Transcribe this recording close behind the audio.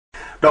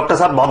Doctor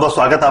साहब बहुत बहुत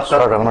स्वागत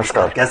आपका।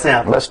 नमस्कार। कैसे हैं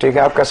आप? बस ठीक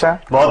है, आप कैसे हैं?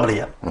 बहुत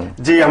बढ़िया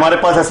जी। हमारे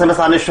पास एसएमएस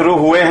आने शुरू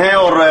हुए हैं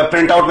और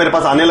प्रिंट आउट मेरे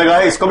पास आने लगा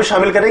है, इसको भी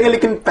शामिल करेंगे।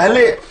 लेकिन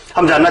पहले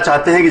हम जानना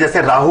चाहते हैं कि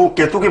जैसे राहु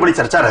केतु की बड़ी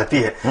चर्चा रहती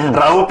है,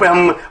 राहु पे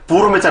हम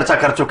पूर्व में चर्चा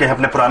कर चुके हैं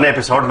अपने पुराने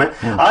एपिसोड में।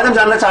 आज हम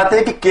जानना चाहते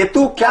हैं कि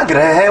केतु क्या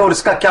ग्रह है और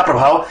इसका क्या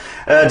प्रभाव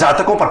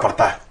जातकों पर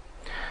पड़ता है।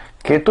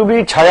 केतु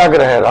भी छाया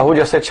ग्रह है, राहु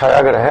जैसे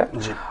छाया ग्रह है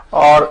जी।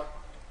 और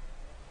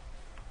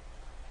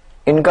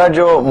इनका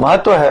जो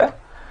महत्व है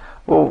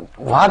वो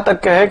वहां तक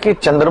का है कि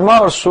चंद्रमा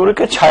और सूर्य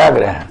के छाया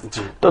ग्रह हैं,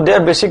 तो they are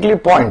basically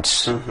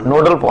points,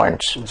 nodal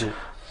points.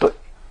 तो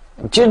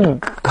जिन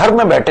घर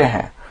में बैठे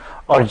हैं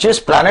और जिस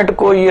प्लैनेट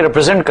को ये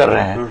रिप्रेजेंट कर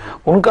रहे हैं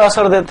उनका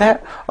असर देते हैं।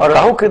 और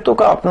राहु केतु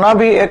का अपना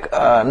भी एक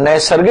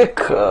नैसर्गिक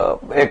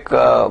एक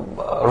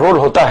रोल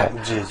होता है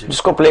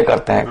जिसको प्ले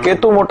करते हैं।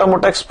 केतु मोटा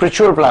मोटा एक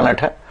स्पिरिचुअल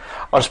प्लैनेट है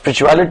और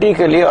स्पिरिचुअलिटी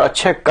के लिए,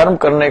 अच्छे कर्म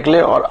करने के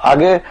लिए और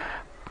आगे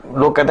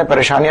लोग कहते हैं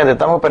परेशानियां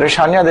देता है, वो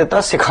परेशानियां देता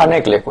है सिखाने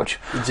के लिए कुछ।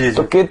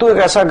 तो केतु एक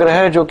ऐसा ग्रह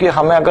है जो कि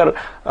हमें अगर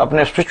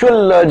अपने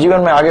स्पिरिचुअल जीवन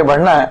में आगे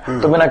बढ़ना है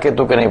तो बिना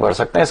केतु के नहीं बढ़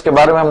सकते। इसके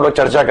बारे में हम लोग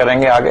चर्चा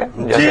करेंगे आगे।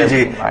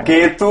 जी।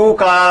 केतु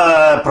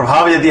का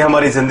प्रभाव यदि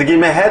हमारी जिंदगी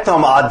में है तो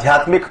हम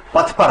आध्यात्मिक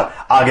पथ पर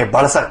आगे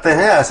बढ़ सकते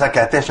हैं, ऐसा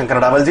कहते हैं शंकर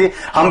डावल जी।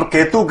 हम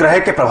केतु ग्रह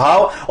के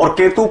प्रभाव और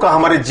केतु का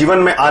हमारे जीवन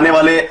में आने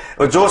वाले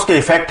जो उसके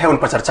इफेक्ट है उन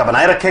पर चर्चा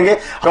बनाए रखेंगे।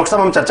 डॉक्टर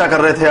साहब, हम चर्चा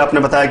कर रहे थे, आपने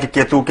बताया कि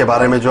केतु के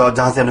बारे में जो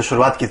जहां से हमने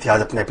शुरुआत की थी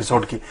आज अपने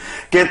एपिसोड की,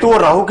 केतु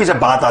और राहु की जब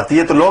बात आती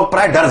है तो लोग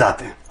प्राय डर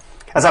जाते हैं,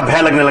 ऐसा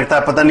भय लगने लगता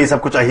है, पता नहीं सब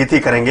कुछ अहित ही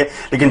करेंगे।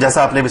 लेकिन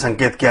जैसा आपने भी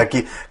संकेत किया कि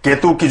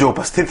केतु की जो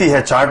उपस्थिति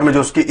है चार्ट में,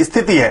 जो उसकी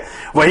स्थिति है,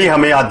 वही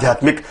हमें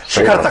आध्यात्मिक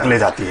शिखर तक ले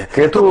जाती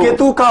है। तो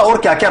केतु का और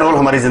क्या क्या रोल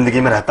हमारी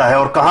जिंदगी में रहता है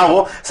और कहां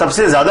वो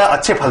सबसे ज्यादा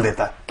अच्छे फल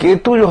देता है?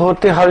 केतु जो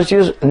होते हर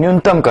चीज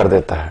न्यूनतम कर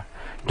देता है।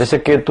 जैसे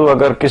केतु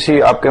अगर किसी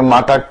आपके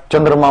माता,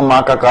 चंद्रमा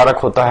माँ का कारक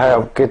होता है,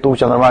 अब केतु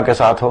चंद्रमा के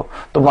साथ हो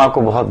तो माँ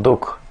को बहुत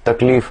दुख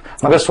तकलीफ,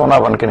 मगर सोना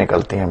बन के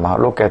निकलती है माँ।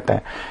 लोग कहते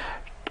हैं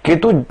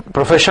केतु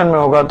प्रोफेशन में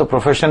होगा तो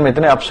प्रोफेशन में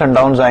इतने अप्स एंड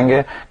डाउन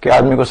आएंगे कि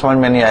आदमी को समझ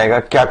में नहीं आएगा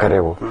क्या करे,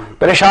 वो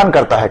परेशान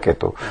करता है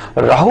केतु।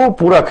 राहु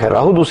पूरक है,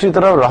 राहु दूसरी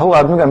तरफ, राहु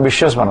आदमी को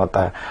एम्बिशियस बनाता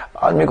है,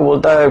 आदमी को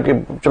बोलता है कि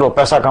चलो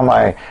पैसा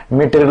कमाए,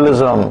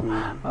 मेटेरियलिज्म,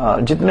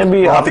 जितने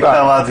भी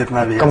आपका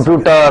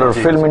कंप्यूटर,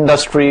 फिल्म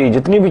इंडस्ट्री,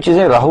 जितनी भी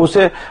चीजें राहु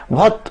से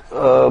बहुत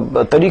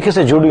तरीके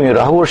से जुड़ी हुई।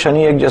 राहु और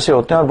शनि एक जैसे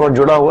होते हैं और बहुत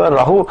जुड़ा हुआ है।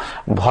 राहु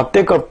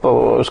भौतिक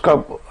उसका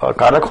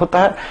कारक होता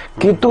है,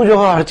 केतु जो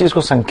है हर चीज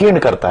को संकीर्ण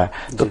करता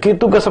है। तो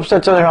केतु का सबसे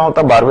अच्छा जगह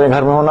होता है 12वें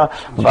घर में होना।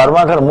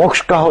 12वां घर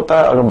मोक्ष का होता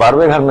है। अगर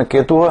 12वें घर में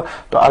केतु हो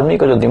तो आदमी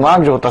का जो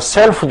दिमाग जो होता है,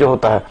 सेल्फ जो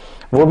होता है,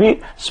 वो भी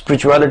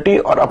स्पिरिचुअलिटी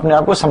और अपने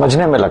आप को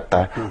समझने में लगता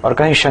है। और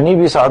कहीं शनि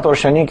भी साथ, और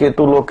शनि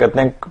केतु लोग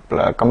कहते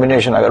हैं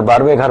कॉम्बिनेशन अगर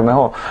 12वें घर में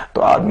हो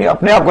तो आदमी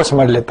अपने आप को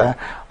समझ लेता है,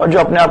 और जो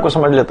अपने आप को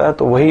समझ लेता है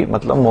तो वही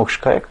मतलब मोक्ष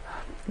का एक।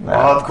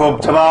 बहुत खूब।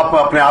 जब आप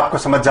अपने आप को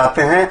समझ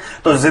जाते हैं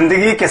तो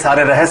जिंदगी के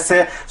सारे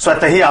रहस्य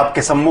स्वतः ही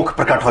आपके सम्मुख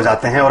प्रकट हो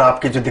जाते हैं और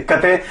आपकी जो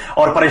दिक्कतें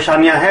और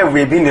परेशानियां हैं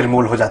वे भी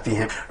निर्मूल हो जाती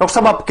हैं। डॉक्टर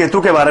साहब, आप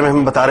केतु के बारे में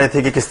हम बता रहे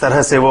थे कि किस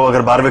तरह से वो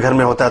अगर 12वें घर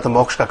में होता है तो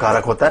मोक्ष का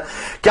कारक होता है।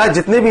 क्या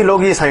जितने भी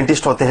लोग ये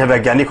साइंटिस्ट होते हैं,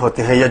 वैज्ञानिक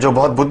होते हैं, या जो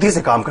बहुत बुद्धि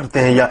से काम करते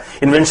हैं या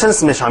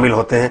इन्वेंशंस में शामिल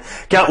होते हैं,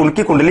 क्या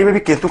उनकी कुंडली में भी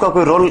केतु का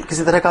कोई रोल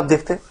किसी तरह का आप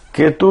देखते हैं?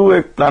 केतु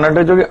एक प्लैनेट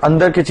है जो कि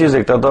अंदर की चीज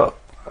देखता था,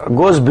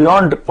 goes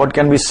beyond what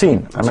can be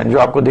seen. I mean जो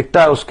आपको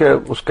दिखता है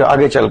उसके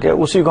आगे चल के,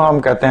 उसी को हम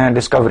कहते हैं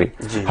डिस्कवरी।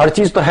 हर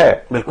चीज तो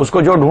है,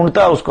 उसको जो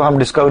ढूंढता है उसको हम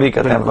डिस्कवरी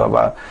कहते हैं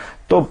बाबा।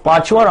 तो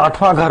 5वां और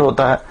 8वां घर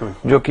होता है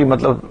जो कि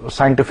मतलब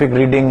साइंटिफिक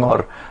रीडिंग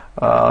और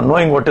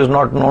knowing what is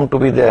not known to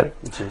be there.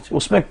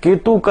 उसमें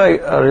केतु का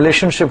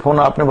रिलेशनशिप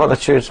होना, आपने बहुत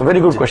अच्छे, very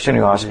good question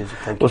you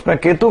asked. उसमें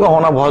केतु का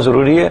होना बहुत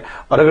जरूरी है।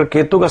 और अगर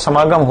केतु का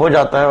समागम हो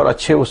जाता है और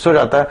अच्छे उससे हो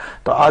जाता है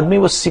तो आदमी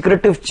वो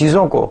सीक्रेटिव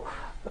चीजों को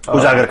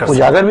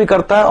उजागर भी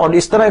करता है। और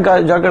इस तरह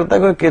उजागर करता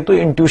है कि केतु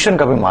इंट्यूशन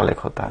का भी मालिक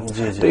होता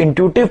है। तो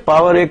इंट्यूटिव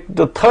पावर, एक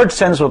जो थर्ड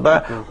सेंस होता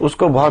है,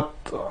 उसको बहुत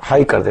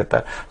हाई कर देता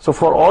है। सो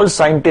फॉर ऑल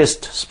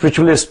साइंटिस्ट,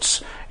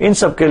 स्पिरिचुअलिस्ट्स, इन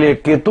सब के लिए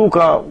केतु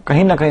का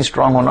कहीं ना कहीं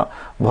स्ट्रांग होना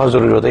बहुत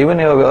जरूरी होता है।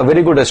 Even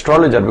very good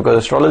astrologer, because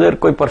astrologer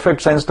कोई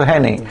परफेक्ट साइंस तो है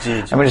नहीं।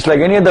 I mean it's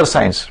like any other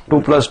science,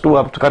 2+2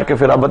 आप करके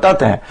फिर आप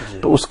बताते हैं,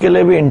 तो उसके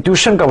लिए भी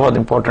इंट्यूशन का बहुत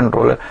इंपॉर्टेंट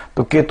रोल है।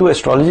 तो केतु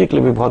एस्ट्रोलॉजी के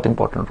लिए भी बहुत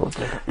इंपॉर्टेंट रोल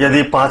है।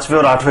 यदि 5वें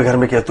और 8वें घर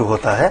में केतु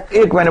होता है,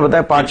 एक मैंने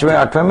बताया 5वें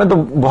 8वें में, तो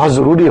बहुत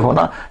जरूरी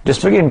होना,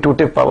 जिसमें कि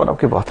इंट्यूटिव पावर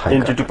आपकी बहुत हाई,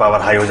 इंट्यूटिव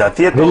पावर हाई हो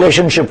जाती है।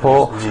 रिलेशनशिप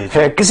हो,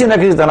 है किसी न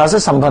किसी तरह से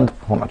संबंध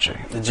होना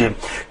चाहिए। जी।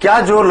 क्या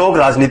जो लोग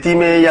राजनीति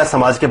में या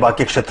समाज के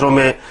बाकी क्षेत्रों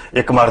में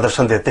एक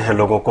मार्गदर्शन देते हैं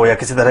लोगों को, या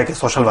किसी तरह के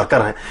सोशल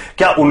वर्कर हैं,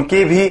 क्या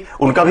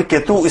उनका भी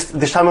केतु इस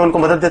दिशा में उनको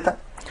मदद देता है?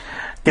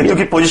 केतु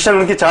की पोजीशन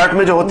उनकी चार्ट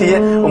में जो होती है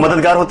वो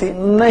मददगार होती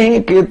है? नहीं,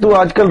 केतु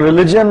आजकल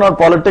रिलीजन और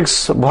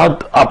पॉलिटिक्स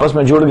बहुत आपस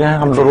में जुड़ गए हैं।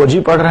 हम तो रोज ही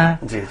पढ़ रहे हैं।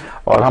 जी।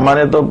 और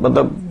हमारे तो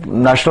मतलब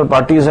नेशनल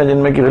पार्टीज हैं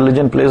जिनमें कि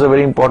religion plays a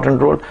very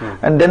important role,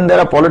 and then there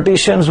are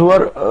politicians who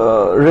are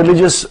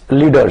religious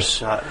leaders.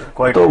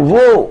 तो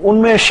वो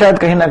उनमें शायद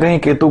कहीं ना कहीं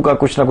केतु का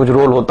कुछ ना कुछ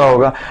रोल होता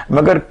होगा।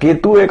 मगर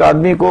केतु एक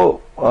आदमी को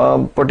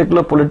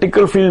पर्टिकुलर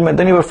पॉलिटिकल फील्ड में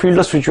तो नहीं, फील्ड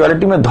ऑफ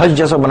स्पिरिचुअलिटी में ध्वज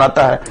जैसा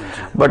बनाता है,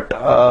 but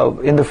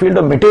in the field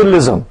of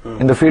materialism,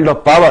 in the field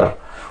of power,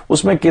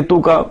 उसमें केतु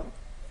का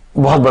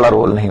बहुत बड़ा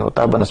रोल नहीं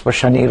होता है। बनस्पति,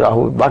 शनि,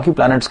 राहु, बाकी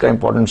प्लैनेट्स का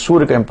इंपॉर्टेंट,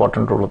 सूर्य का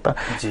इंपॉर्टेंट रोल होता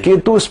है।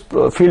 केतु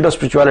फील्ड ऑफ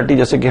स्पिरिचुअलिटी,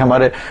 जैसे कि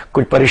हमारे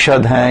कुछ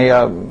परिषद हैं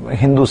या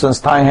हिंदू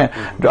संस्थाएं हैं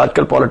जो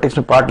आजकल पॉलिटिक्स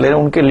में पार्ट ले रहे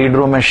हैं, उनके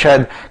लीडरों में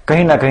शायद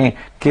कहीं ना कहीं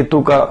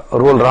केतु का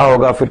रोल रहा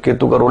होगा। फिर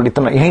केतु का रोल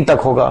इतना यहीं तक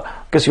होगा,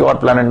 किसी और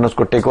प्लैनेट ने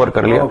उसको टेक ओवर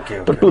कर लिया।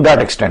 तो to that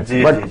extent,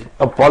 but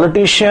a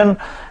politician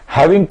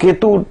having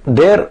Ketu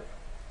there,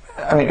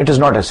 I mean, it is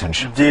not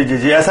essential. जी जी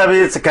जी, ऐसा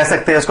भी कह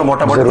सकते हैं इसको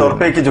मोटा मोटे तौर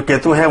पे कि जो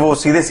केतु हैं वो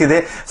सीधे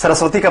सीधे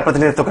सरस्वती का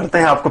प्रतिनिधित्व करते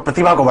हैं, आपको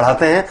प्रतिभा को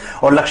बढ़ाते हैं,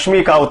 और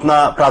लक्ष्मी का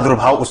उतना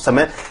प्रादुर्भाव उस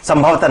समय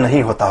संभवतः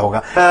नहीं होता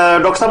होगा।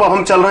 डॉक्टर साहब, अब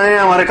हम चल रहे हैं,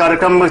 हमारे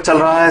कार्यक्रम चल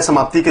रहा है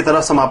समाप्ति की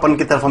तरफ, समापन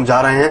की तरफ हम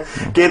जा रहे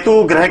हैं।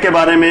 केतु ग्रह के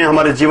बारे में,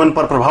 हमारे जीवन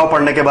पर प्रभाव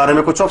पड़ने के बारे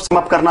में कुछ और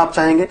समाप्त करना आप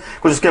चाहेंगे?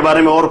 कुछ उसके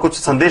बारे में और कुछ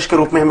संदेश के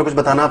रूप में हमें कुछ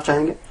बताना आप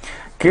चाहेंगे?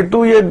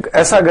 केतु ये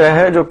ऐसा ग्रह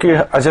है जो कि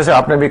जैसे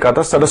आपने भी कहा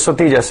था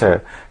सरस्वती जैसे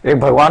है। एक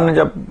भगवान ने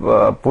जब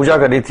पूजा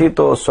करी थी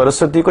तो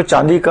सरस्वती को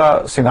चांदी का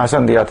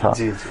सिंहासन दिया था।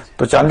 जी, जी।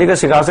 तो चांदी का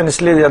सिंहासन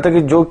इसलिए दिया था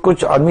कि जो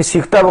कुछ आदमी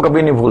सीखता है वो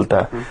कभी नहीं भूलता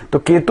है। तो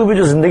केतु भी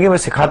जो जिंदगी में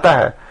सिखाता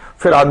है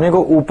फिर आदमी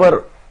को ऊपर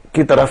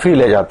की तरफ ही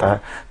ले जाता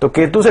है। तो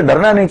केतु से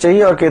डरना नहीं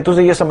चाहिए और केतु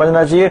से ये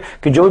समझना चाहिए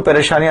कि जो भी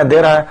परेशानियां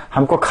दे रहा है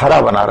हमको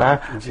खरा बना रहा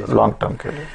है लॉन्ग टर्म के लिए।